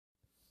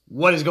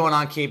What is going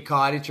on, Cape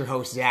Cod? It's your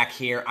host, Zach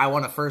here. I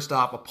want to first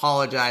off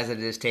apologize that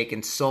it has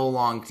taken so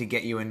long to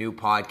get you a new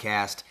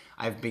podcast.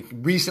 I've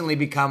recently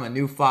become a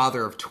new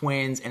father of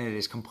twins, and it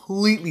has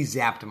completely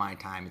zapped my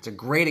time. It's a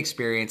great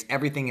experience.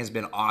 Everything has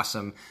been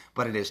awesome,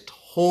 but it has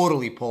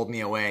totally pulled me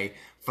away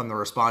from the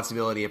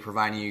responsibility of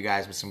providing you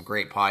guys with some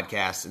great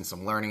podcasts and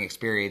some learning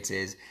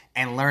experiences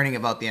and learning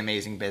about the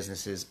amazing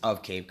businesses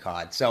of Cape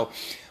Cod. So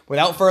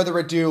without further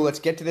ado, let's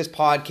get to this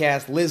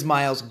podcast. Liz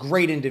Miles,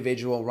 great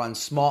individual,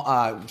 runs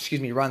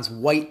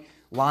White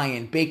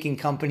Lion Baking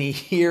Company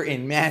here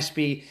in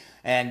Mashpee.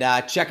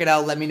 And check it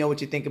out. Let me know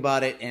what you think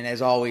about it. And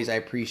as always, I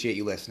appreciate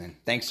you listening.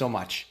 Thanks so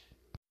much.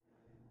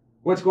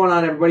 What's going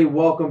on, everybody?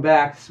 Welcome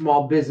back to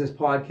Small Business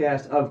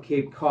Podcast of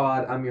Cape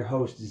Cod. I'm your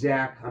host,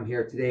 Zach. I'm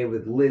here today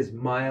with Liz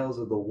Miles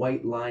of the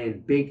White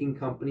Lion Baking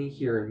Company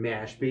here in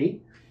Mashpee.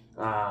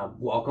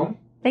 Welcome.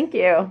 Thank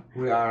you.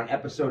 We are on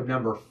episode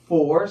number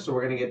 4, so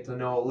we're going to get to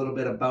know a little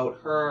bit about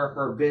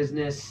her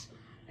business.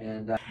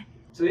 And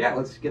so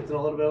let's get to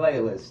know a little bit about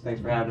you, Liz. Thanks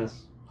for having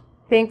us.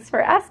 Thanks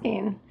for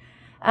asking.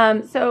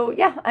 I'm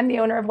the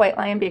owner of White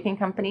Lion Baking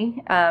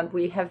Company.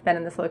 We have been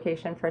in this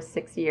location for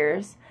 6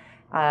 years.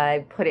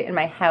 I put it in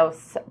my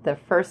house the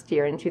first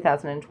year in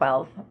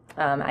 2012.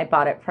 I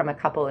bought it from a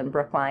couple in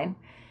Brookline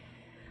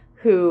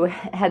who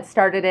had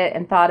started it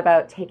and thought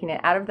about taking it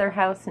out of their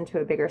house into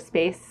a bigger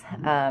space,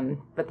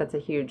 but that's a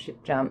huge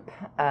jump.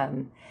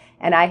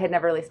 And I had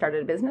never really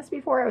started a business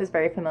before. I was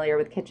very familiar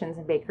with kitchens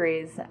and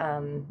bakeries,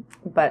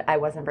 but I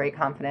wasn't very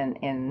confident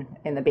in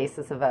the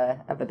basis of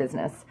a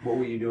business. What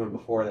were you doing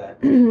before that?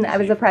 I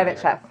was a private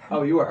chef.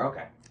 Oh, you were?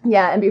 Okay.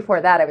 Yeah, and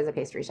before that, I was a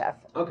pastry chef.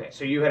 Okay,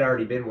 so you had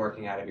already been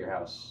working out of your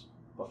house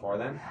before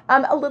then?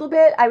 A little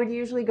bit. I would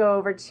usually go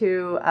over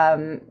to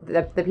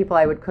the people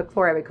I would cook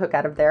for. I would cook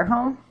out of their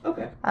home.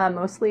 Okay.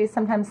 Mostly,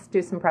 sometimes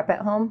do some prep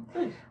at home.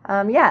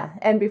 Nice.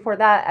 And before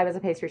that, I was a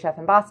pastry chef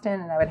in Boston,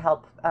 and I would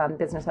help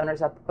business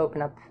owners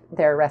open up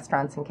their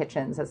restaurants and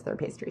kitchens as their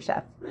pastry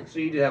chef. So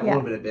you did have a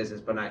little bit of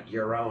business, but not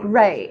your own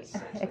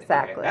business.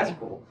 Exactly. Okay, that's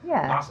cool.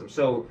 Yeah. Awesome.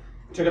 So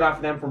took it off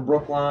of them from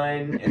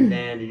Brookline, and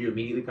then did you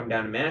immediately come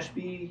down to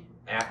Mashpee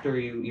after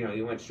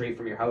you went straight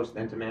from your house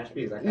then to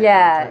Mashpee? Is that kind of what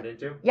it turned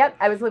into? Yep.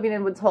 I was living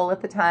in Woods Hole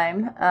at the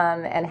time,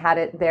 and had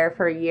it there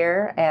for a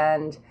year,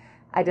 and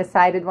I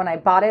decided when I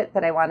bought it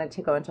that I wanted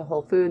to go into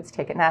Whole Foods,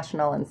 take it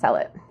national, and sell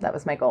it. That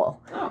was my goal.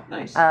 Oh,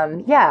 nice.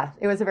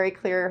 It was a very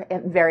clear,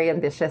 very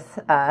ambitious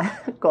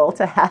goal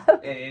to have.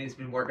 And it's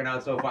been working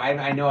out so far.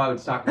 I know I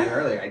was talking to you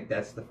earlier.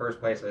 That's the first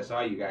place I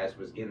saw you guys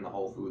was in the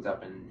Whole Foods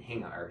up in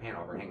Hanover,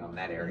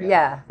 that area.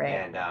 Yeah, right.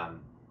 And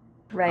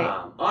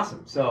right.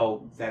 Awesome.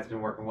 So that's been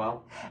working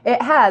well?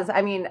 It has.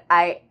 I mean,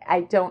 I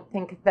don't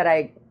think that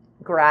I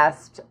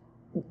grasped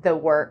the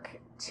work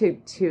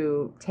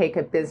to take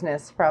a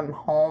business from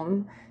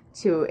home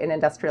to an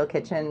industrial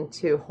kitchen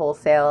to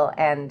wholesale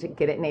and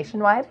get it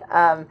nationwide.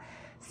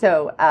 It's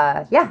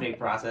a big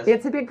process.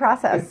 It's a big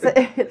process.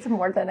 It's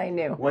more than I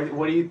knew.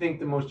 What do you think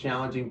the most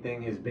challenging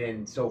thing has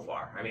been so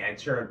far? I mean, I'm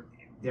sure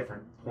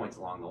different points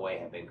along the way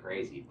have been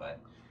crazy, but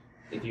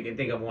if you can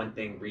think of one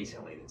thing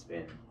recently that's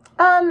been...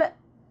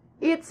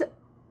 It's,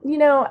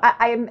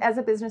 I'm as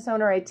a business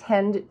owner, I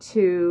tend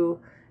to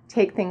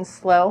take things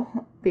slow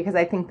because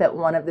I think that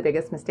one of the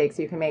biggest mistakes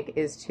you can make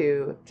is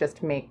to just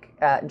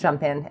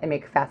jump in and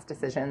make fast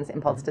decisions,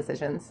 impulse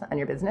decisions on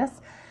your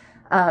business.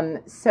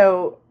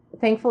 So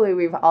thankfully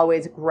we've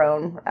always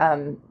grown,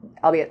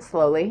 albeit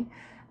slowly.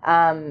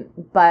 So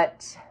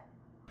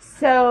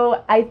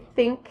I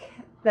think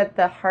that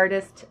the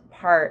hardest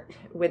part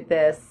with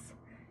this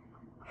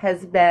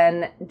has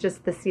been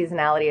just the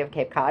seasonality of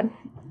Cape Cod,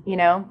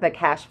 the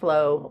cash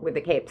flow with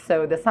the Cape.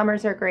 So the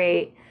summers are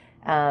great.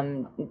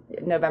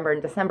 November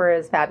and December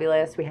is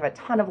fabulous. We have a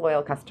ton of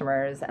loyal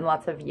customers and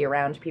lots of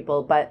year-round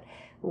people, but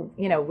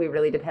we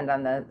really depend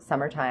on the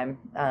summertime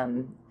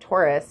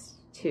tourists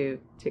to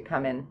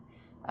come in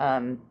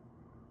and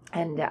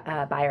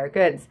buy our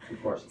goods.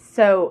 Of course.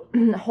 So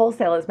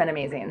wholesale has been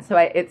amazing. So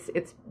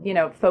it's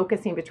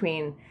focusing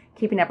between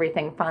keeping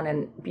everything fun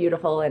and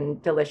beautiful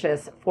and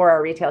delicious for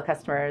our retail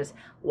customers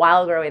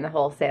while growing the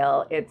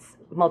wholesale. It's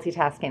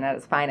multitasking at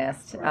its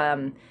finest.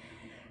 Right.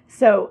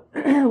 So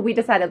we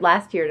decided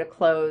last year to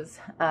close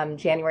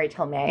January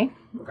till May,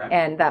 Okay.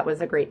 And that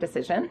was a great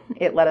decision.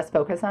 It let us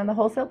focus on the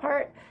wholesale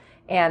part.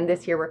 And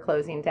this year we're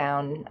closing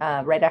down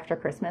right after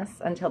Christmas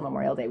until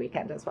Memorial Day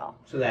weekend as well.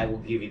 So that will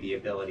give you the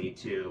ability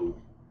to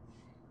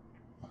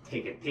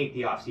take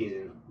the off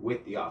season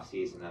with the off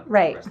season of the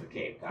rest of the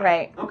Cape.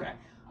 Right. Okay.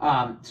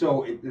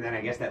 Then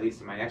I guess that leads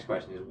to my next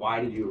question: is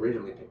why did you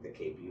originally pick the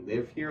Cape? You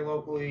live here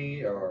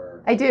locally,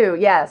 or? I do.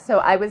 Yeah. So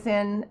I was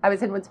in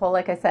Woods Hole,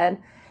 like I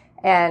said,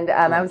 and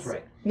I was.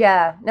 Right.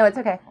 Yeah. No, it's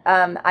okay.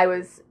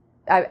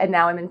 And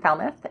now I'm in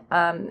Falmouth,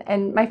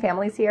 and my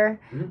family's here,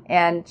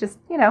 and just,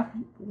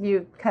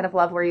 you kind of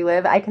love where you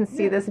live. I can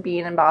see this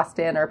being in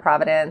Boston or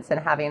Providence and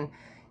having,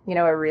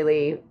 a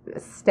really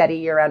steady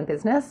year-round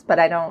business, but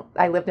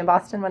I lived in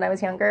Boston when I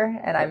was younger,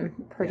 and I'm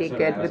pretty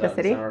good with the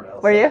city.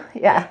 Were you?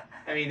 Yeah.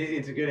 I mean,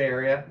 it's a good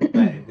area,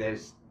 but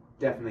there's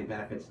definitely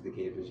benefits to the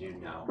cake, as you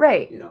know.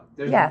 Right.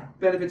 There's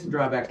benefits and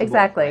drawbacks to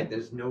exactly. both, right?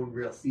 There's no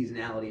real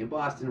seasonality in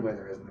Boston where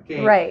there isn't the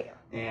cake. Right.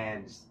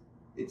 And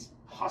it's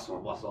hustle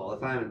and bustle all the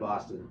time in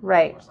Boston.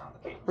 Right.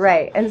 Not the case.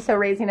 Right. And so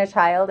raising a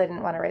child, I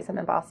didn't want to raise him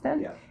in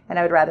Boston. Yeah. And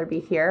I would rather be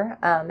here.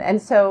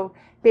 And so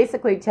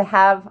basically to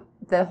have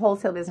the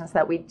wholesale business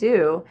that we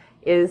do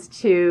is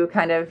to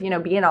kind of,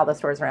 be in all the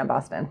stores around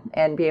Boston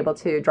and be able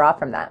to draw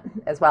from that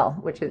as well,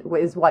 which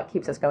is what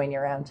keeps us going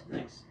year round.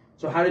 Nice.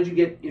 So how did you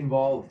get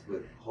involved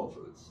with Whole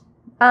Foods?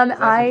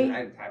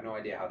 I have no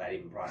idea how that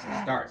even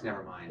process starts.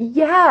 Never mind.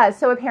 Yeah,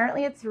 so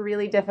apparently it's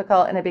really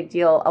difficult and a big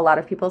deal, a lot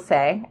of people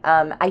say.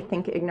 I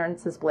think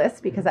ignorance is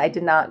bliss because I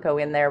did not go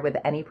in there with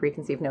any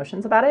preconceived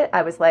notions about it.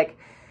 I was like,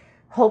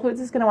 Whole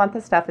Foods is going to want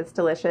this stuff. It's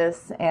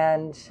delicious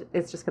and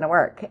it's just going to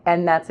work.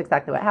 And that's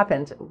exactly what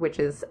happened, which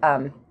is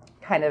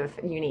kind of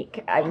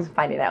unique. I'm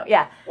finding out.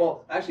 Yeah.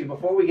 Well, actually,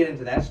 before we get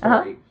into that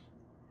story,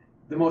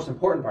 the most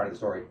important part of the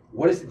story,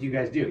 what is it you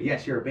guys do?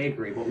 Yes, you're a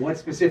bakery, but what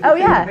specifically? Oh,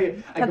 yeah.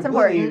 I That's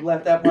completely important.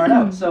 left that part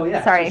out. So,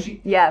 yeah. Sorry.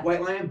 So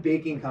White Lion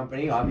Baking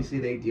Company, obviously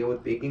they deal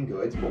with baking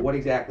goods, but what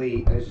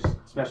exactly is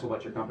special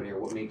about your company or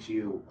what makes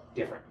you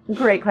different?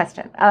 Great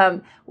question.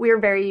 We're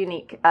very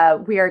unique.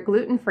 We are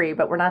gluten-free,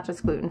 but we're not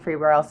just gluten-free.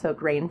 We're also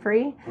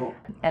grain-free,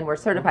 and we're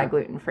certified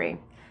gluten-free.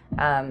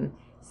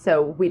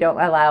 So we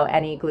don't allow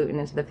any gluten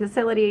into the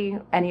facility.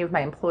 Any of my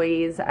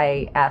employees,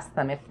 I ask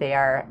them if they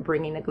are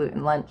bringing a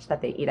gluten lunch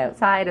that they eat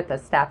outside at the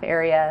staff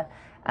area.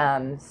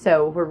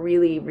 So we're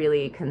really,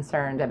 really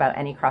concerned about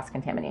any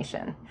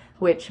cross-contamination,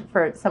 which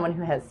for someone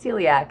who has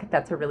celiac,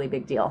 that's a really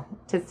big deal.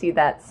 To see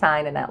that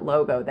sign and that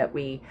logo that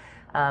we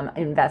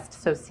invest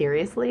so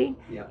seriously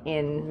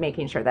in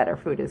making sure that our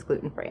food is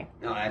gluten-free.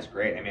 No, that's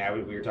great. I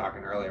mean, we were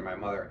talking earlier, my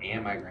mother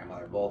and my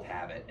grandmother both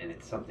have it, and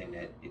it's something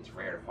that it's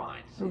rare to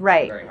find. It's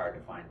very hard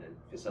to find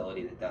a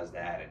facility that does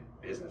that and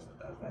business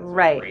that does that. So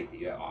it's great that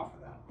you offer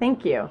that.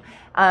 Thank you.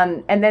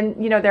 And then,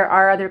 there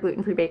are other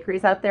gluten-free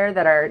bakeries out there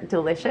that are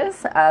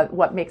delicious.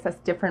 What makes us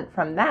different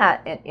from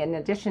that, in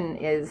addition,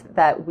 is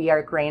that we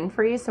are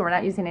grain-free, so we're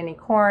not using any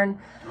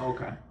corn.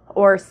 Okay.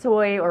 Or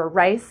soy or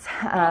rice.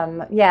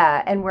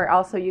 And we're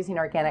also using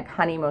organic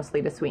honey mostly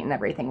to sweeten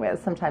everything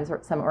with. Sometimes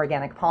some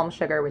organic palm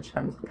sugar, which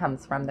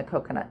comes from the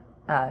coconut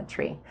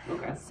tree.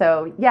 Okay.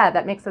 So,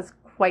 that makes us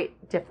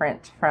quite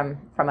different from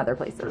other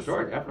places. For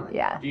sure, definitely.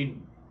 Yeah.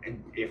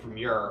 From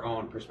your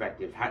own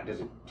perspective,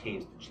 does it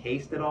change the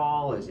taste at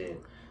all? Is it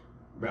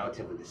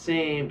relatively the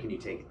same? Can you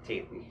can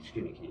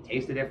you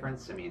taste the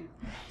difference? I mean,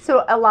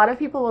 so a lot of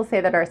people will say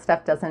that our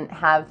stuff doesn't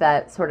have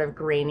that sort of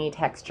grainy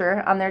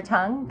texture on their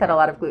tongue that a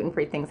lot of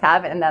gluten-free things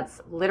have, and that's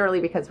literally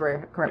because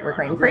we're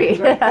grain-free.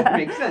 That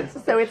makes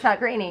sense. So it's not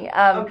grainy.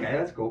 Okay,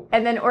 that's cool.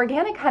 And then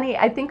organic honey,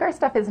 I think our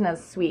stuff isn't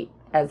as sweet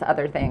as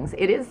other things.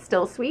 It is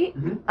still sweet,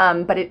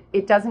 but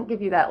it doesn't give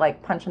you that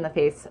like punch in the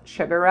face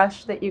sugar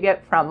rush that you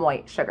get from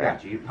white sugar.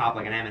 Gotcha. You pop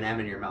like an M&M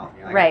in your mouth. And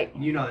you're like, right.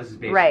 This is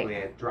basically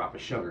a drop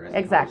of sugar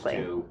as opposed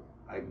to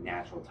a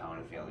natural tone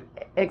of feeling.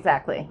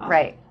 Exactly. Awesome.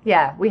 Right.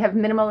 Yeah. We have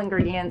minimal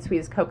ingredients. We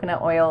use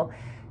coconut oil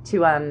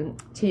to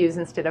use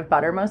instead of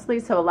butter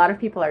mostly. So a lot of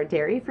people are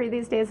dairy free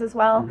these days as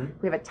well.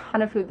 We have a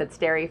ton of food that's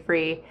dairy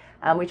free.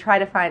 We try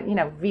to find,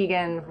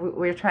 vegan.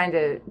 We're trying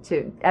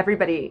to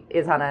everybody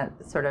is on a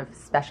sort of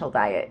special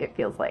diet, it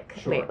feels like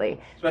lately.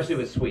 Especially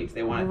with sweets.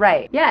 They want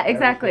right. Yeah,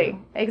 exactly.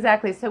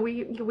 Exactly. So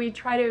we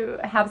try to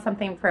have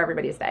something for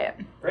everybody's diet.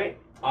 Great.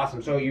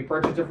 Awesome. So you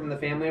purchased it from the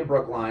family in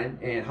Brookline,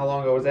 and how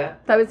long ago was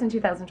that? That was in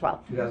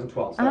 2012.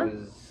 2012.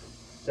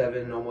 So it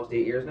was almost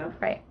 8 years now?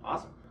 Right.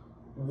 Awesome.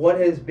 What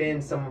has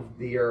been some of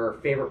your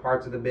favorite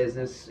parts of the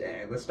business?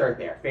 Let's start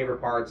there.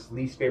 Favorite parts,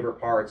 least favorite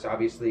parts.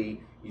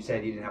 Obviously, you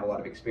said you didn't have a lot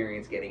of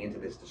experience getting into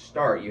this to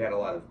start. You had a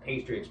lot of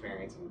pastry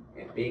experience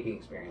and baking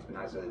experience, but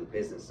not necessarily the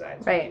business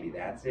side. So maybe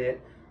that's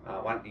it.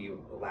 Why don't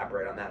you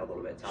elaborate on that a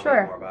little bit? Tell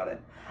me more about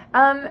it.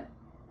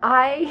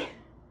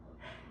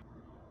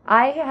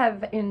 I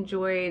have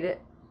enjoyed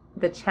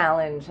the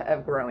challenge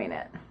of growing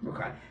it.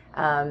 Okay.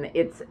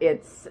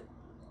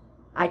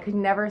 I could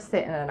never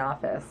sit in an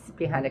office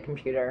behind a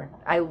computer.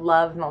 I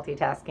love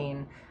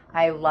multitasking.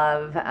 I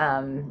love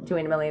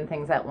doing a million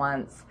things at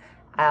once.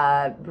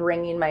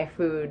 Bringing my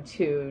food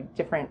to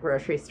different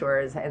grocery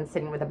stores and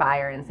sitting with a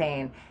buyer and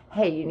saying,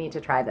 hey, you need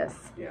to try this.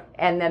 Yeah.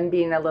 And then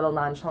being a little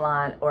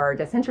nonchalant or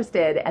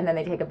disinterested, and then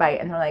they take a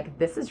bite and they're like,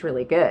 this is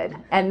really good.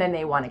 And then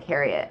they want to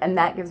carry it. And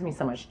that gives me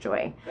so much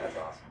joy. That's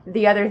awesome.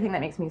 The other thing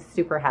that makes me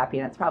super happy,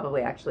 and it's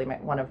probably actually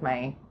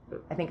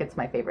I think it's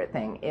my favorite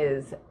thing,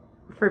 is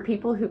for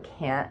people who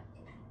can't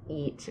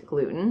eat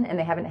gluten and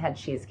they haven't had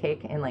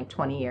cheesecake in like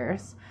 20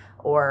 years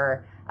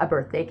or a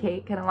birthday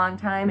cake in a long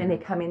time, and they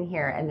come in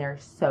here and they're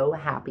so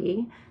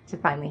happy to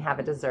finally have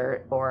a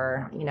dessert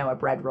or, a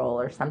bread roll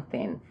or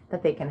something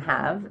that they can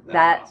have.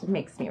 That's awesome.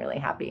 Makes me really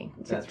happy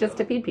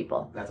to feed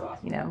people. That's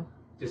awesome.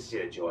 Just see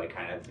the joy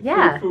kind of.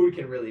 Yeah. Food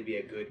can really be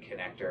a good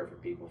connector for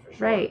people for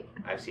sure. Right.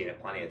 I've seen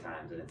it plenty of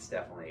times and it's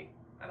definitely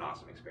an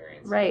awesome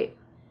experience. Right.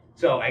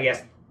 So I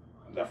guess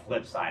the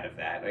flip side of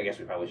that. I guess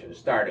we probably should have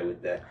started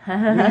with the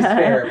least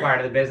favorite part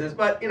of the business,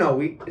 but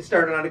we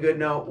started on a good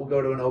note. We'll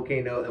go to an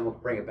okay note, then we'll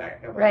bring it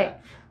back. Right.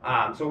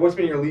 So what's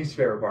been your least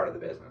favorite part of the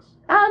business?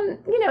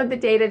 The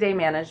day-to-day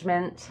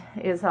management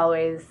is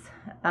always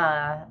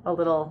a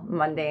little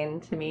mundane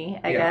to me,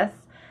 I guess,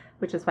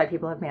 which is why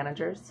people have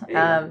managers.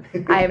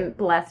 I'm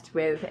blessed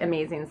with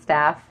amazing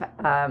staff.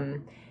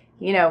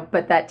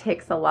 But that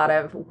takes a lot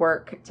of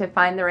work to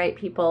find the right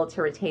people,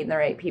 to retain the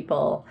right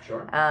people,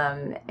 Sure.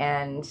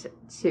 And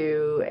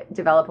to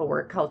develop a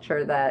work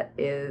culture that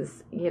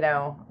is,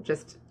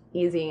 just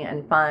easy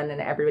and fun,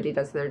 and everybody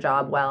does their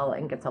job well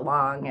and gets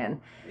along, and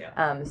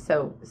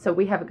so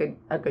we have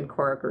a good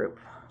core group.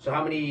 So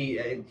how many?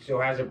 So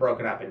how's it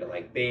broken up into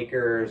like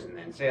bakers and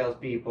then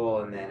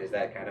salespeople, and then is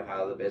that kind of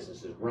how the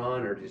business is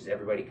run, or does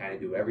everybody kind of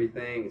do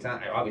everything? It's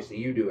not obviously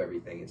you do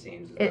everything. It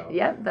seems.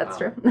 Yeah, that's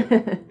true.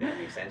 That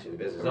makes sense. You're the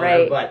business owner,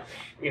 right? But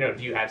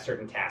do you have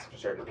certain tasks for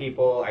certain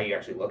people? Are you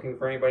actually looking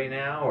for anybody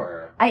now,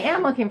 or? I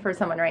am looking for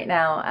someone right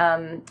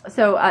now.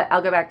 So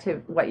I'll go back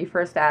to what you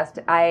first asked.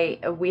 I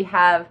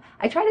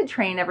try to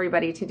train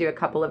everybody to do a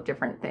couple of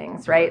different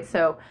things, right?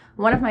 So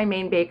one of my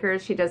main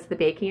bakers, she does the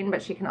baking,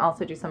 but she can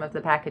also do some of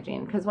the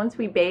packaging, because once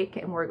we bake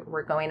and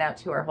we're going out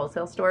to our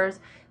wholesale stores,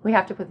 we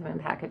have to put them in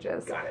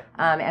packages. Got it.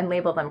 And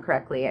label them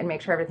correctly and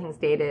make sure everything's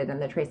dated and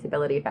the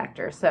traceability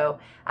factor. So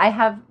I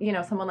have,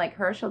 someone like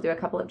her, she'll do a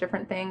couple of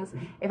different things.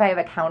 Mm-hmm. If I have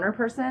a counter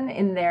person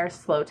in their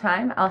slow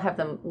time, I'll have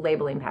them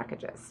labeling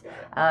packages.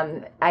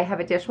 I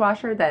have a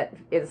dishwasher that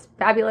is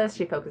fabulous.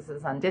 She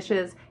focuses on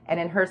dishes, and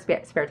in her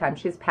spare time,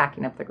 she's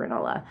packing up the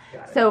granola.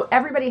 So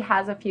everybody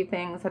has a few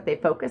things that they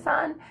focus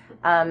on.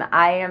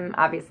 I am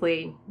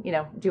obviously,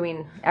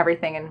 doing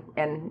everything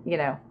and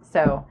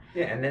so.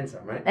 Yeah, and then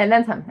some, right? And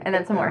then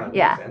some more.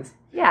 Yeah. Makes sense.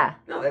 Yeah.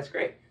 No, that's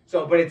great.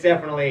 So, but it's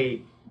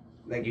definitely,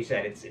 like you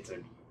said, it's a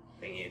thing.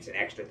 It's an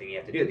extra thing you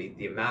have to do.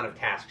 The amount of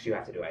tasks you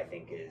have to do, I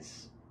think,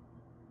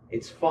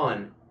 it's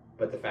fun.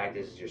 But the fact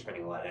is you're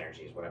spending a lot of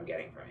energy is what I'm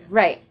getting from you.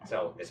 Right.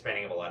 So the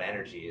spending of a lot of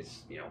energy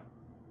is,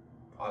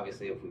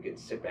 obviously if we could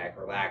sit back,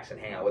 relax, and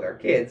hang out with our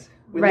kids,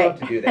 we'd love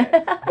to do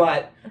that.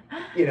 But,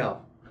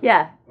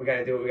 yeah, we got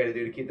to do what we got to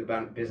do to keep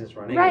the business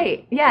running.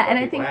 Right. Yeah, and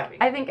happy.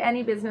 I think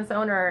any business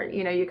owner,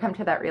 you come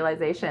to that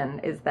realization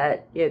is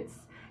that it's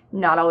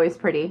not always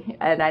pretty,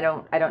 and I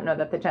don't know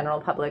that the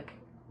general public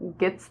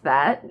gets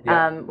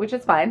that, which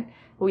is fine.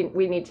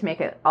 We need to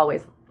make it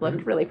always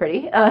look really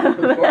pretty. Of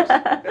course.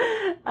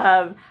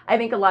 I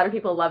think a lot of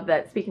people love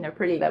that, speaking of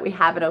pretty, that we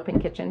have an open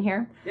kitchen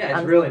here. Yeah,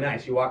 it's really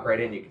nice. You walk right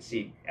in, you can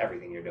see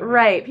everything you're doing.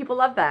 Right. People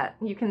love that.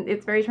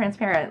 It's very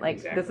transparent. Like,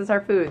 exactly. This is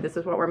our food. This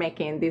is what we're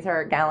making. These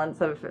are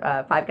gallons of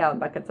 5-gallon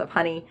buckets of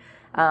honey.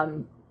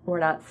 We're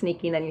not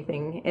sneaking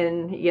anything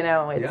in,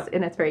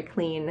 and it's very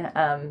clean.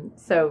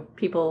 So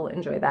people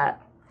enjoy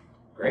that.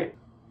 Great.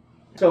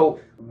 So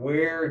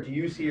where do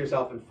you see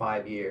yourself in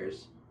 5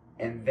 years?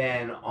 And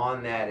then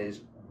on that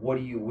is, what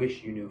do you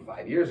wish you knew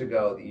 5 years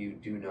ago that you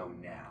do know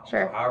now?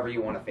 Sure. So however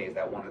you want to phase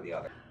that, one or the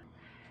other.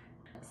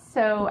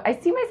 So I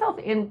see myself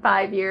in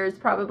 5 years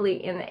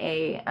probably in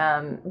a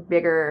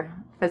bigger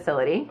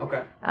facility.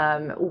 Okay.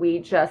 We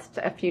just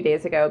a few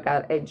days ago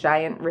got a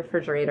giant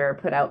refrigerator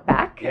put out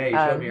back. Yeah, you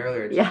showed me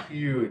earlier. It's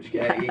huge.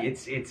 Yeah.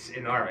 It's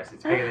enormous.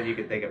 It's bigger than you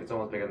could think of. It's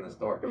almost bigger than the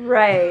store.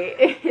 Right.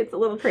 It's a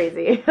little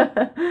crazy.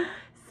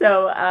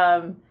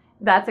 So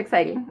that's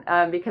exciting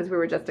because we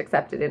were just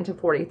accepted into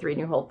 43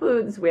 new Whole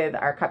Foods with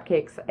our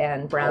cupcakes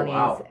and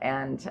brownies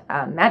and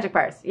magic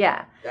bars.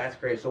 Yeah. That's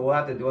great. So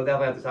we'll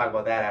definitely have to talk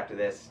about that after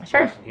this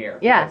question here.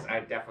 Yeah. Because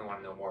I definitely want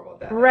to know more about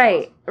that.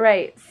 Right. Awesome.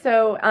 Right.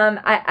 So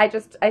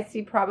I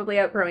see probably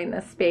outgrowing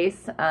this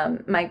space.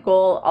 My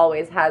goal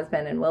always has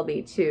been and will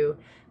be to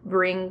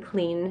bring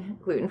clean,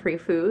 gluten-free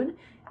food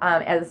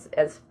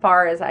as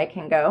far as I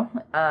can go.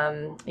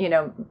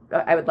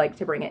 I would like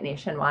to bring it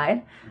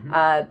nationwide.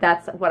 Mm-hmm.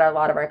 That's what a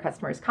lot of our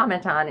customers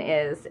comment on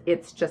is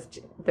it's just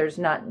there's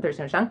no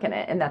junk in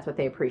it, and that's what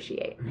they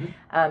appreciate.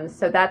 Mm-hmm.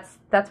 So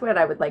that's what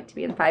I would like to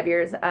be in 5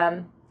 years.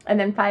 And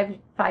then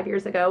five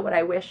years ago, what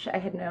I wish I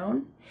had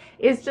known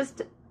is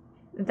just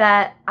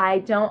that I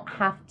don't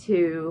have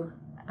to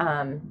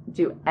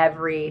do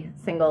every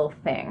single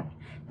thing.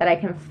 That I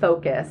can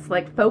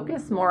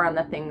focus more on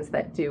the things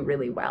that do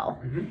really well.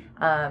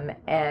 Mm-hmm.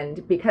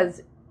 And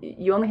because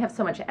you only have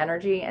so much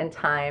energy and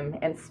time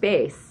and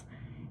space,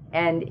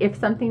 and if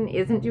something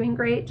isn't doing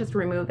great, just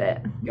remove it.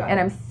 And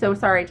I'm so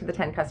sorry to the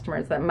 10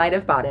 customers that might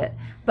have bought it,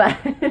 but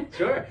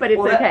sure. But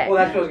it's okay. Well,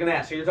 that's what I was going to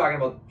ask. So you're talking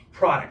about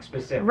product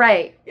specific.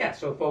 Right. Yeah,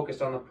 so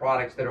focus on the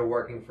products that are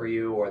working for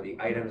you or the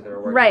items that are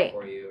working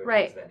for you.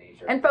 Right. That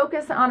nature. And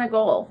focus on a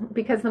goal,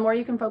 because the more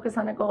you can focus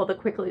on a goal, the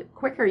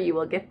quicker you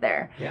will get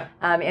there. Yeah.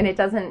 And it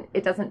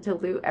doesn't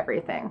dilute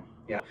everything.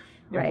 Yeah.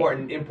 Right.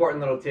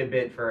 Important little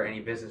tidbit for any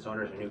business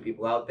owners or new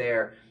people out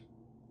there.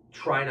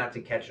 Try not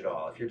to catch it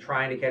all. If you're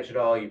trying to catch it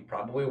all, you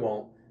probably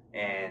won't.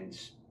 And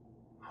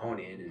hone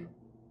in and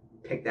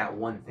pick that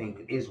one thing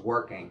that is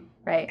working.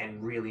 Right.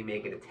 And really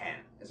make it a 10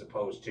 as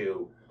opposed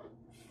to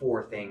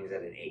 4 things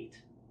at an 8,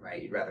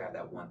 right? You'd rather have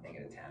that one thing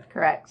at a 10.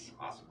 Correct.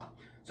 Awesome.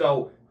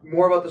 So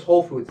more about this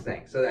Whole Foods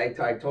thing. So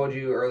I told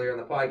you earlier in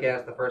the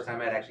podcast, the first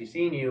time I'd actually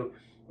seen you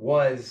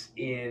was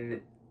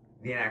in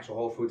the actual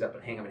Whole Foods up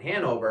in Hingham and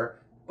Hanover.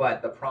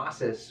 But the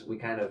process, we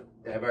kind of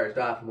diverged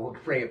off, and we'll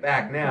bring it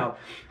back now.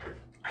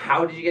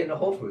 How did you get into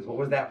Whole Foods? What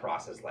was that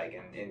process like?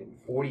 And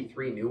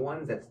 43 new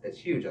ones, that's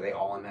huge. Are they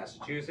all in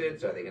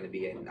Massachusetts? Are they going to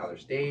be in other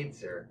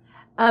states? Or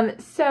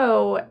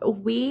So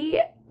we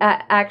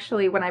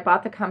actually, when I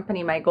bought the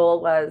company, my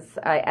goal was,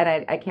 and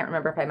I can't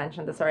remember if I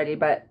mentioned this already,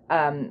 but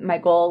my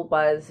goal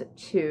was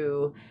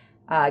to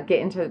get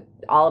into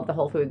all of the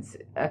Whole Foods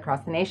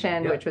across the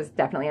nation, which was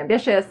definitely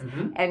ambitious.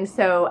 And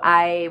so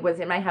I was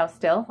in my house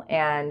still,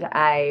 and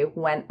I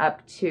went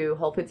up to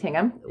Whole Foods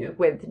Hingham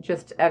with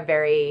just a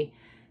very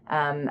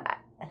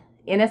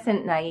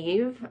innocent,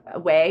 naive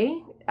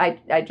way.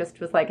 I just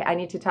was like, I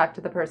need to talk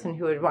to the person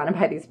who would want to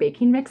buy these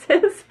baking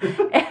mixes.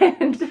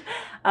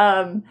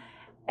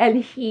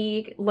 And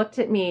he looked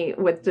at me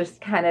with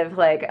just kind of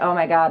like, oh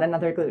my God,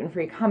 another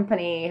gluten-free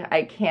company.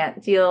 I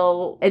can't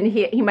deal. And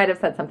he might have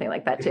said something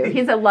like that too.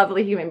 He's a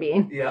lovely human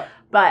being. Yeah.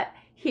 But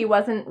he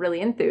wasn't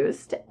really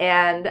enthused.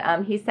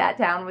 And he sat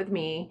down with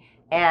me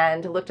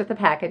and looked at the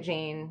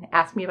packaging,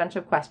 asked me a bunch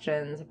of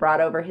questions, brought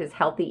over his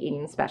healthy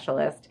eating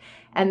specialist.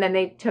 And then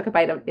they took a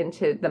bite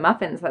into the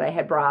muffins that I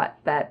had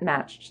brought that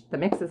matched the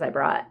mixes I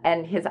brought.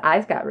 And his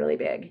eyes got really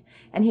big.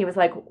 And he was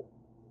like,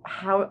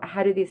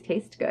 how do these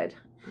taste good?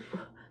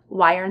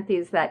 Why aren't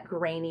these that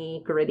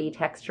grainy, gritty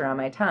texture on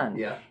my tongue?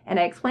 Yeah. And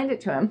I explained it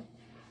to him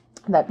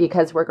that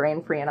because we're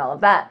grain-free and all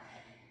of that.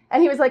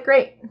 And he was like,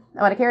 great,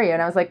 I want to carry you.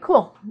 And I was like,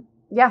 cool.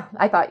 Yeah,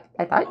 I thought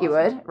awesome. You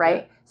would,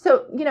 right? Yeah.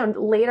 So,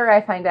 later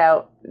I find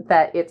out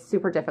that it's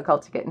super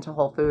difficult to get into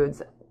Whole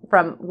Foods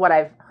from what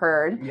I've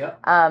heard. Yeah.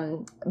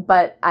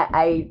 But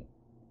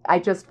I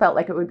just felt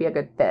like it would be a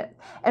good fit.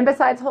 And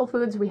besides Whole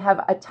Foods, we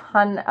have a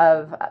ton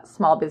of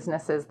small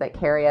businesses that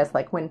carry us,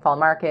 like Windfall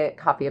Market,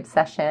 Coffee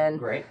Obsession,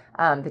 Great.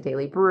 The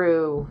Daily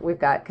Brew. We've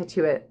got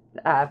Cotuit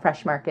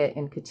Fresh Market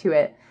in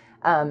Cotuit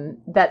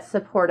that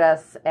support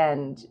us,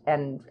 and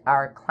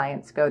our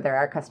clients go there,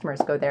 our customers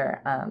go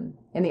there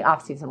in the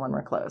off season when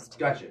we're closed.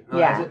 Gotcha.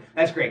 Yeah.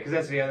 That's great, because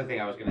that's the other thing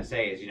I was going to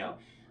say is,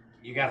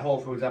 you got Whole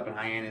Foods up in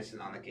Hyannis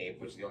and on the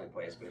Cape, which is the only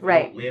place. But if you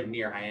don't live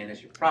near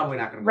Hyannis, you're probably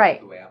not going to go all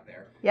the way up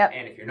there. Yep.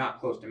 And if you're not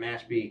close to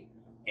Mashpee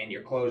and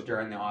you're closed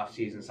during the off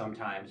season,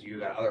 sometimes you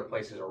got other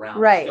places around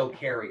that still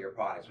carry your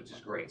products, which is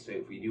great. So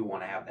if we do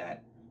want to have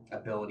that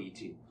ability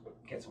to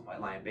get some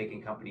White Lion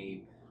Baking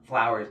Company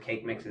flours,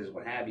 cake mixes,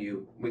 what have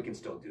you, we can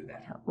still do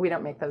that. We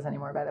don't make those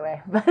anymore, by the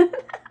way.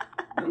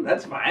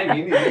 That's fine. I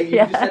mean, you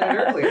just said it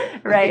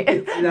earlier. Right.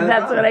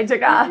 That's what I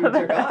took off. You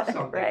took off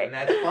something, right. And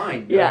that's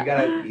fine. You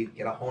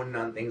gotta hone in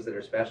on things that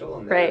are special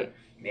and that are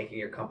making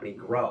your company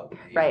grow.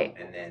 Right.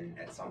 And then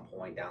at some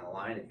point down the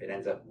line, if it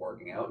ends up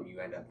working out and you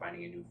end up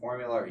finding a new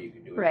formula, or you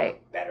can do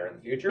it better in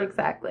the future,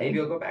 maybe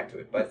you'll go back to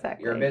it. But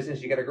you're a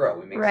business, you got to grow.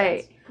 It makes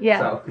sense. Yeah.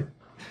 So,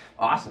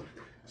 awesome.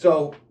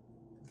 So,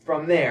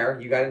 from there,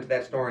 you got into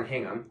that store in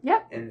Hingham.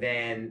 Yep. And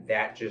then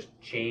that just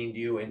chained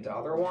you into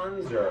other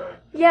ones, or?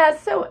 Yeah.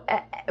 So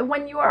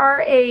when you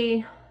are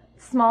a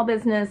small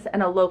business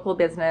and a local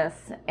business,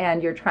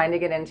 and you're trying to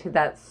get into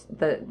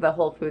the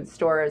Whole Foods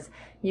stores,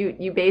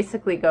 you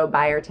basically go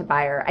buyer to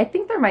buyer. I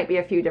think there might be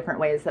a few different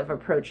ways of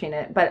approaching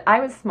it, but I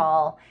was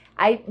small.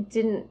 I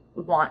didn't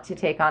want to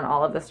take on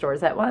all of the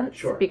stores at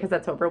once because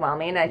that's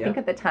overwhelming. I think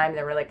at the time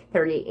there were like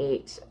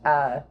 38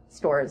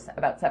 stores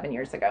about 7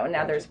 years ago.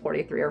 Now there's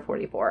 43 or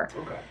 44.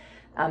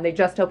 Okay. They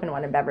just opened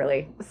one in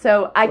Beverly.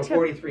 So I took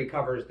 43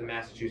 covers the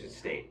Massachusetts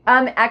state.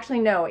 Actually,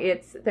 no.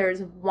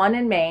 There's one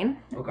in Maine.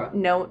 Okay.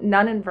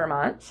 None in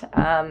Vermont.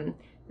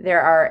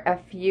 There are a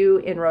few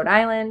in Rhode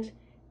Island.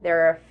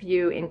 There are a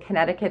few in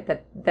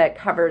Connecticut that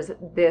covers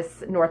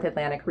this North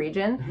Atlantic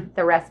region. Mm-hmm.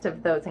 The rest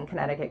of those in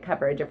Connecticut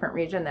cover a different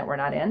region that we're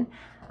not in.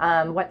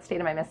 What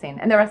state am I missing?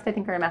 And the rest, I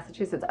think, are in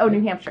Massachusetts. Oh,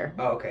 New Hampshire.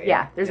 Oh, okay.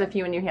 Yeah, there's a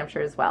few in New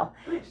Hampshire as well.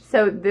 Nice.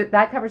 So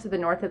that covers the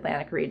North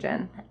Atlantic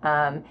region.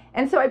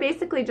 And so I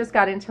basically just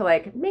got into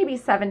like maybe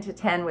 7 to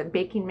 10 with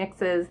baking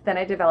mixes. Then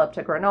I developed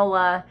a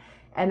granola,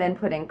 and then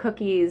put in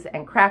cookies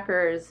and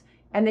crackers.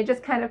 And they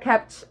just kind of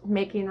kept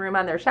making room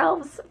on their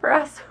shelves for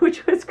us,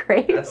 which was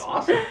great. That's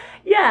awesome.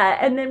 Yeah,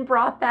 and then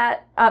brought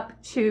that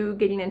up to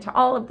getting into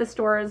all of the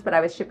stores, but I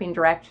was shipping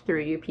direct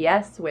through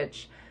UPS,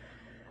 which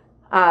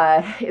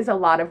is a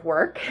lot of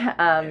work.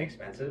 And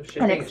expensive.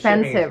 Shipping is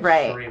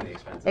right. Extremely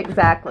expensive.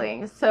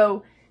 Exactly.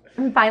 So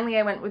finally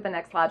I went with the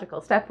next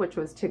logical step, which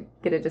was to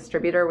get a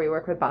distributor. We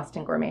work with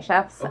Boston Gourmet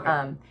Chefs.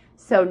 Okay.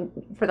 So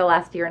for the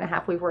last year and a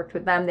half, we've worked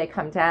with them. They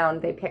come down,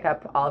 they pick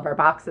up all of our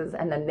boxes,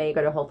 and then they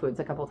go to Whole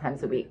Foods a couple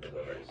times a week.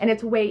 And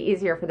it's way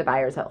easier for the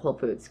buyers at Whole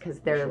Foods because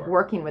they're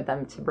working with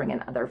them to bring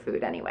in other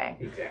food anyway.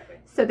 Exactly.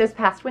 So this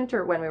past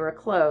winter when we were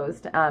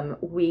closed,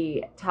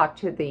 we talked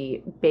to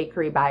the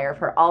bakery buyer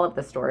for all of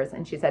the stores,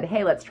 and she said,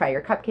 hey, let's try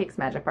your cupcakes,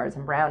 magic bars,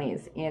 and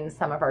brownies in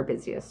some of our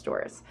busiest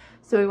stores.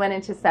 So we went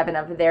into 7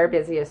 of their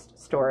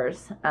busiest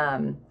stores,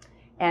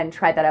 and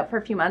tried that out for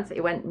a few months. It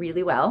went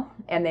really well,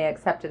 and they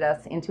accepted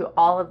us into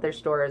all of their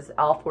stores,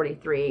 all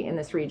 43 in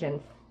this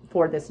region,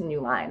 for this new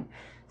line.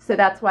 So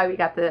that's why we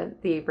got the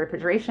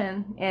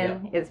refrigeration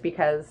in, is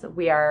because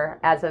we are,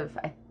 as of,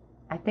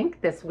 I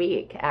think this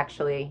week,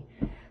 actually.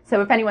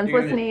 So if anyone's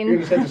listening. You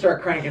just have to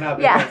start cranking up.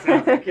 Yeah.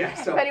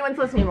 So. If anyone's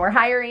listening, we're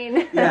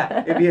hiring.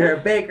 Yeah. If you're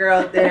a baker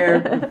out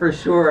there, for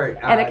sure.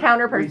 And a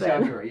counter person. Reach out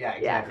to her. Yeah,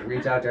 exactly. Yeah.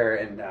 Reach out to her,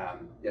 and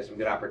there's some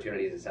good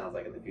opportunities, it sounds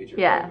like, in the future.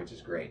 Yeah. Which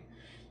is great.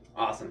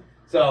 Awesome.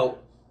 So,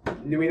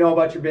 we know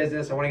about your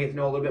business. I want to get to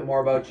know a little bit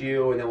more about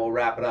you, and then we'll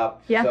wrap it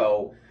up. Yeah.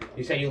 So,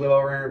 you said you live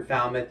over here in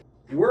Falmouth.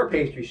 You were a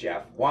pastry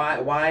chef.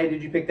 Why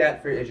did you pick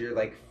that as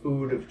your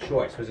food of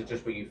choice? Was it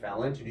just what you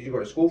fell into? Did you go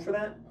to school for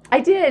that? I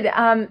did.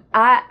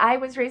 I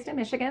was raised in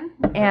Michigan,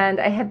 and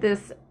I had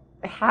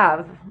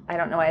I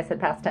don't know why I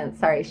said past tense.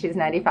 Sorry, she's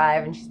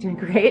 95 and she's doing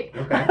great.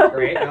 Okay,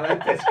 great. No,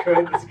 that's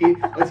good.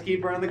 Let's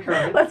keep her on the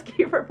current. Let's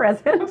keep her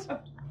present.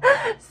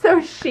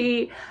 So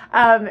she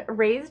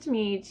raised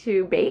me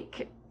to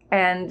bake,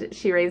 and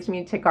she raised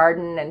me to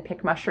garden and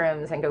pick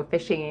mushrooms and go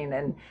fishing,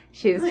 and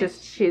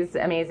she's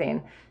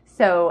amazing.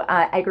 So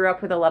I grew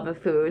up with a love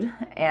of food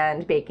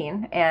and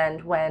baking,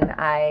 and when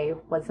I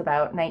was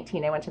about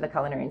 19, I went to the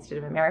Culinary Institute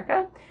of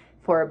America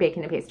for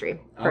baking and pastry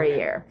for a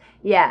year.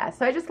 Yeah,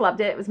 so I just loved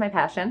it. It was my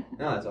passion.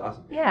 No, that's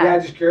awesome. Yeah. Yeah,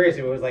 I'm just curious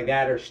if it was like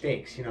that or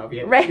steaks. If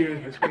you had to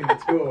choose between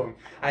the two of them,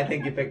 I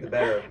think you picked the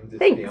better of them,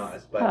 just to be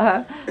honest. But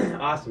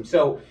awesome.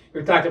 So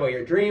we've talked about what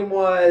your dream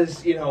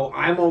was.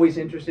 I'm always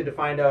interested to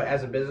find out,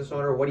 as a business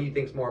owner, what do you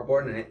think is more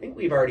important? And I think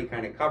we've already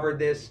kind of covered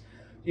this.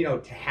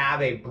 To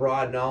have a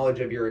broad knowledge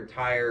of your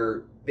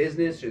entire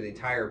business or the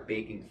entire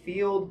baking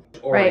field,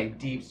 or a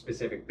deep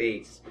specific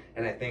base.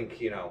 And I think,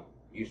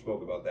 you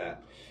spoke about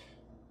that.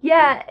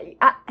 Yeah,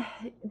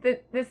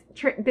 this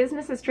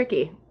business is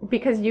tricky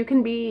because you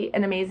can be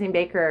an amazing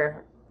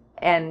baker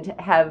and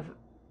have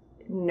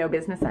no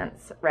business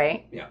sense,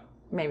 right? Yeah.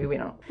 Maybe we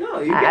don't. No,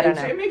 I don't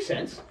know. It makes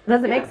sense.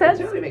 Does it make sense?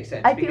 It totally makes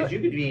sense. Because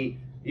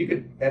you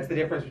could, that's the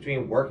difference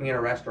between working in a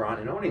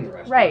restaurant and owning the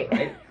restaurant,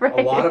 right?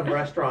 A lot of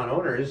restaurant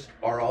owners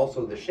are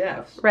also the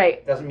chefs.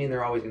 Right. Doesn't mean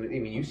they're always going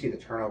to, you see the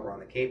turnover on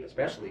the Cape,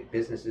 especially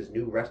businesses,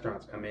 new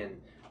restaurants come in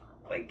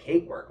like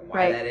cake work. And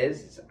why that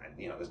is,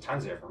 there's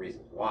tons of different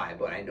reasons why,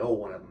 but I know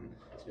one of them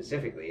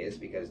specifically is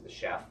because the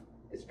chef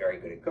is very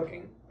good at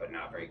cooking, but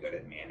not very good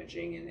at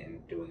managing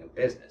and doing a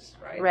business,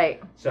 right?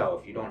 Right. So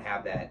if you don't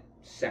have that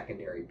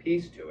secondary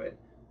piece to it,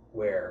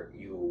 where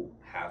you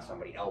have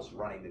somebody else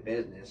running the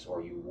business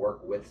or you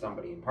work with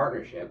somebody in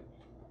partnership,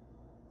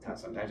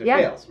 sometimes it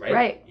fails, right?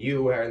 Right.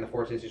 You are in the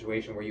fortunate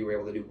situation where you were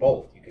able to do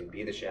both. You can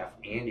be the chef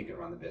and you can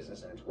run the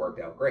business, and it's worked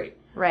out great.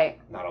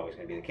 Right. Not always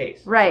going to be the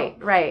case. Right,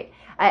 right.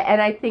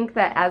 And I think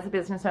that as a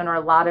business owner,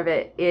 a lot of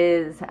it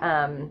is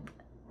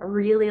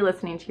really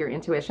listening to your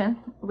intuition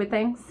with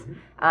things.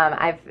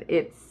 Mm-hmm.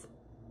 It's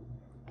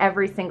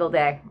every single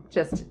day,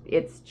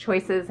 it's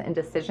choices and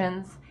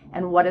decisions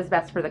and what is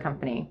best for the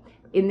company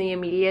in the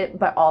immediate,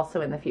 but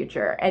also in the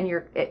future. And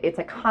it's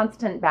a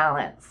constant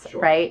balance,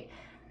 right?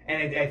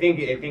 And I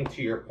think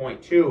to your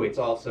point too, it's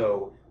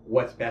also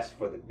what's best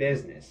for the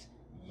business.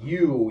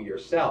 You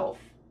yourself,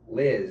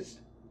 Liz,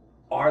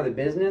 are the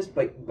business,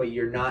 but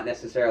you're not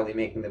necessarily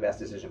making the best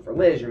decision for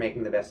Liz. You're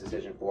making the best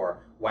decision for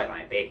White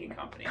Lion Baking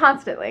Company.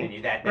 Constantly.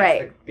 And that's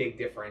the big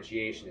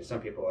differentiation. Is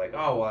some people are like,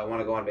 oh, well, I want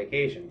to go on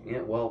vacation.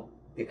 Yeah, well,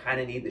 you kind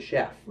of need the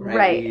chef, right?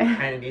 Right. You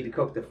kind of need to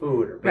cook the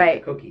food or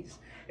bake the cookies.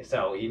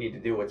 So you need to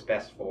do what's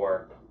best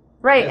for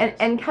Right.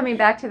 And coming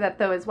back to that,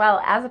 though, as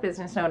well, as a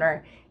business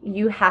owner,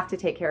 you have to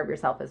take care of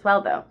yourself as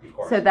well, though. Of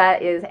course. So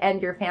that is,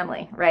 and your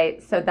family,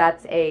 right? So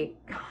that's a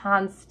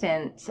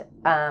constant,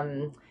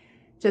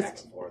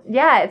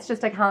 it's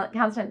just a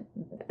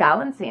constant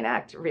balancing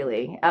act,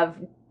 really, of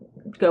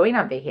going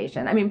on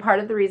vacation. I mean, part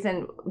of the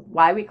reason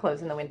why we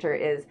close in the winter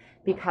is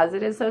because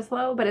it is so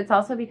slow, but it's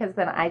also because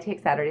then I take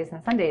Saturdays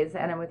and Sundays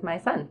and I'm with my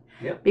son.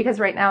 Yep. Because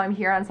right now I'm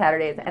here on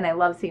Saturdays and I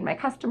love seeing my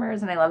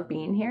customers and I love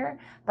being here,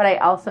 but I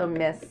also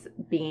miss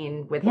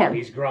being with him.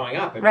 He's growing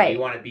up. You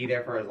want to be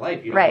there for his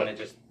life. You don't want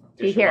to just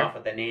dish him off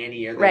with the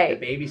nanny or the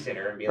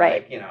babysitter and be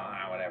like,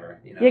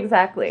 whatever.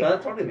 Exactly. So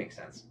that totally makes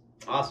sense.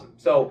 Awesome.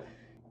 So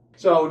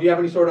do you have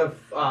any sort of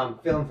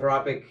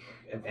philanthropic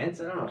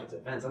events? I don't know if it's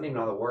events. I don't even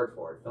know the word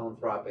for it.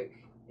 Philanthropic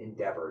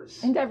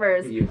endeavors.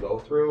 Do you go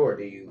through or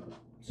do you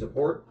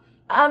support?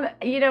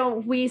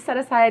 We set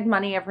aside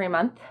money every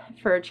month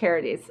for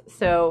charities.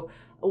 So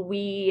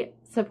we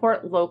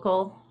support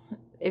local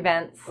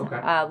events,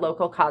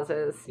 local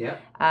causes. Yeah.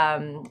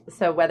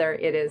 So whether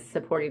it is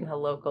supporting the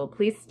local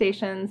police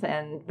stations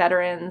and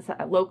veterans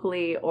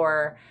locally,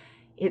 or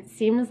it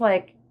seems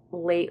like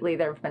lately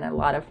there have been a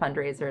lot of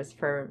fundraisers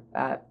for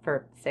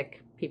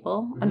sick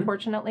people,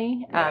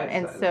 unfortunately.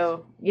 It's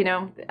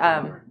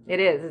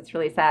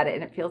really sad.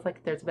 And it feels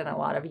like there's been a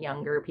lot of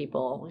younger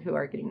people who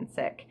are getting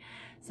sick.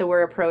 So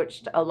we're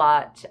approached a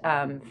lot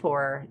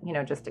for,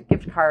 just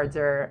gift cards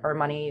or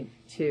money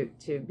to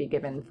be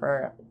given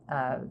for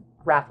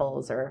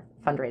raffles or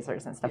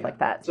fundraisers and stuff like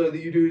that. So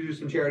you do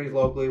some charities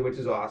locally, which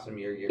is awesome.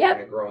 You're Yep.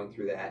 kind of growing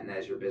through that, and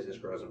as your business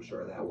grows, I'm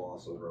sure that will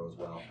also grow as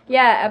well.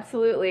 Yeah,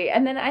 absolutely.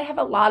 And then I have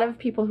a lot of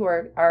people who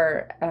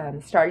are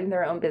starting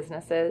their own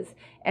businesses,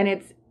 and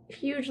it's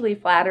hugely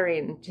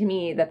flattering to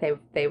me that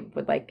they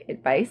would like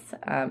advice.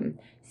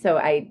 So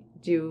I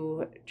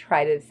do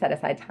try to set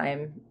aside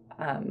time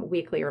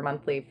weekly or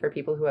monthly for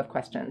people who have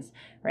questions,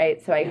 right?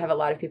 So I have a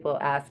lot of people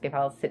ask if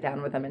I'll sit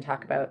down with them and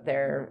talk about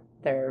their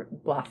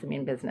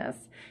blossoming business.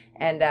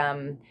 And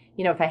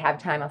if I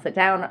have time, I'll sit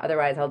down.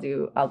 Otherwise, I'll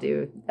do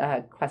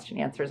question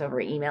answers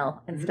over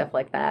email and stuff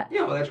like that.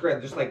 Yeah, well, that's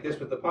great. Just like this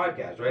with the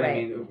podcast, right? I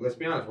mean, let's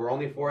be honest, we're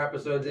only 4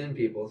 episodes in,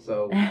 people,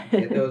 so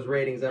get those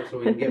ratings up so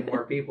we can get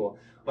more people.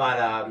 But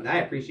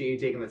I appreciate you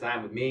taking the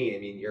time with me. I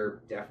mean,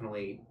 you're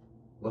definitely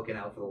looking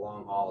out for the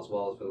long haul as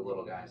well as for the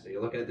little guys. So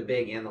you're looking at the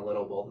big and the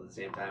little both at the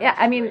same time. Yeah,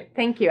 I mean,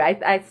 thank you.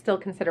 I still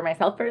consider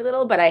myself very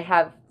little, but I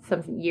have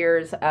some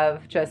years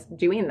of just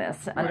doing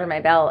this under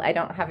my belt. I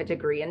don't have a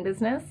degree in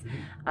business,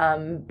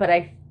 but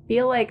I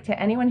feel like to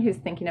anyone who's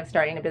thinking of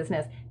starting a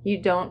business,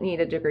 you don't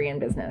need a degree in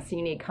business.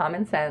 You need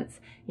common sense.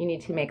 You need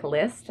to make a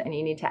list, and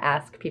you need to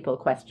ask people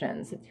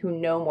questions who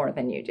know more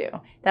than you do.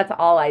 That's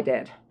all I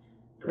did,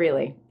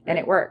 really, and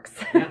it works.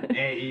 Yeah,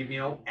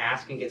 and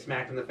ask and get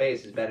smacked in the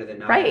face is better than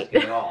not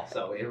asking at all.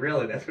 So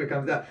that's what it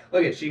comes down.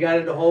 Look, she got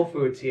into Whole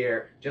Foods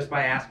here just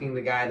by asking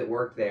the guy that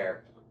worked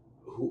there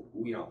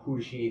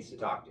who she needs to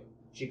talk to.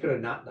 She could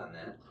have not done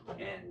that,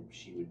 and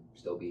she would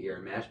still be here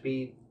in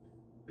Mashpee,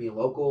 being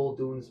local,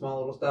 doing small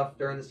little stuff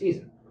during the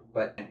season.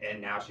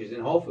 And now she's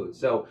in Whole Foods.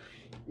 So,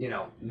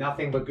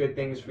 nothing but good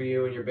things for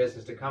you and your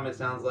business to come, it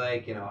sounds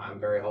like. I'm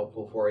very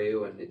hopeful for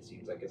you, and it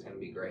seems like it's going to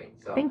be great.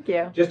 So, thank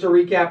you. Just to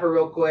recap her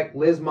real quick,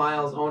 Liz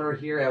Miles, owner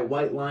here at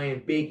White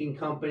Lion Baking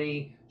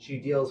Company. She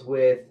deals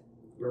with,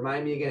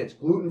 remind me again, it's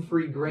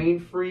gluten-free,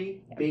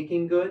 grain-free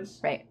baking goods.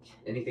 Right.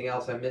 Anything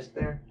else I missed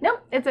there?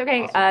 Nope, it's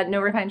okay. Awesome.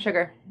 No refined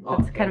sugar.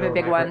 That's kind of a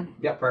big one.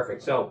 Yep,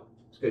 perfect. So,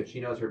 it's good. She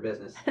knows her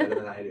business better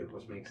than I do,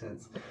 which makes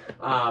sense.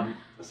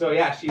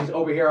 She's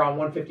over here on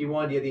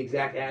 151. Do you have the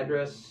exact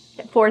address?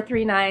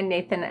 439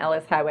 Nathan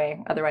Ellis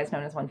Highway, otherwise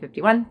known as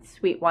 151,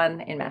 Suite 1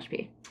 in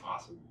Mashpee.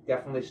 Awesome.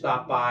 Definitely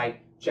stop by,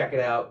 check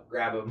it out,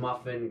 grab a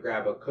muffin,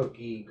 grab a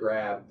cookie,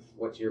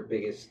 what's your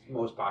biggest,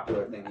 most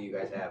popular thing that you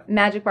guys have?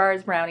 Magic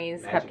bars,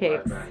 brownies,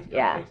 cupcakes.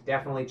 Yeah.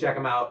 Definitely check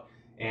them out.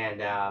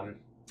 And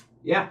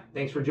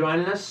thanks for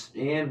joining us.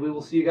 And we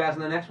will see you guys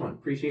in the next one.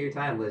 Appreciate your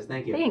time, Liz.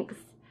 Thank you. Thanks.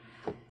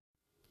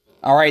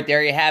 All right,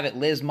 there you have it.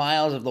 Liz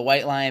Miles of the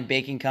White Lion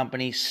Baking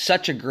Company.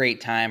 Such a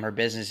great time. Her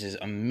business is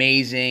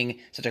amazing.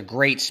 Such a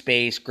great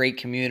space, great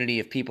community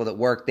of people that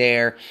work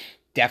there.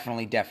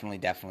 Definitely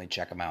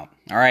check them out.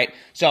 All right.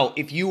 So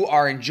if you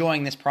are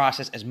enjoying this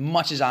process as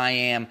much as I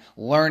am,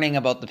 learning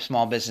about the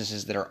small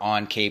businesses that are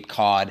on Cape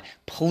Cod,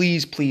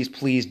 please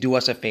do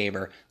us a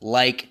favor.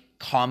 Like,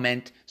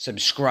 comment,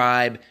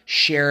 subscribe,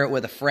 share it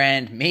with a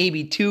friend,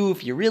 maybe 2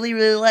 if you really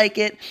like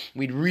it.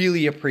 We'd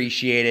really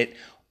appreciate it.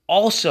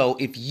 Also,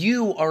 if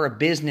you are a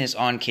business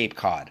on Cape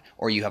Cod,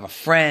 or you have a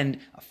friend,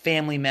 a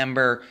family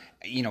member,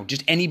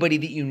 just anybody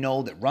that you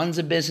know that runs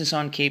a business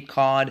on Cape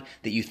Cod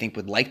that you think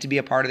would like to be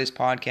a part of this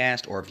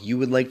podcast, or if you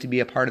would like to be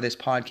a part of this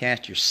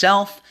podcast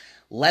yourself,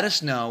 let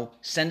us know.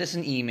 Send us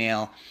an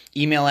email.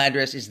 Email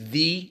address is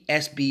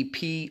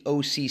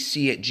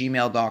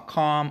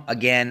thesbpocc@gmail.com.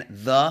 Again,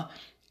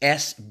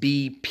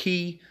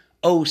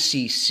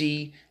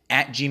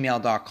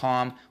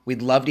 thesbpocc@gmail.com.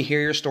 We'd love to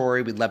hear your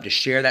story. We'd love to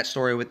share that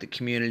story with the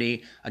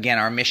community. Again,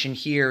 our mission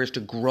here is to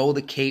grow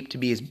the Cape to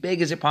be as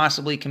big as it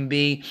possibly can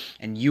be,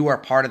 and you are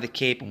part of the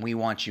Cape, and we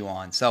want you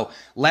on. So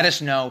let us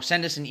know.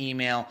 Send us an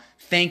email.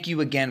 Thank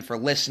you again for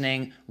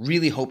listening.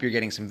 Really hope you're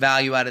getting some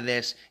value out of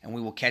this, and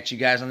we will catch you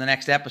guys on the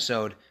next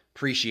episode.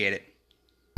 Appreciate it.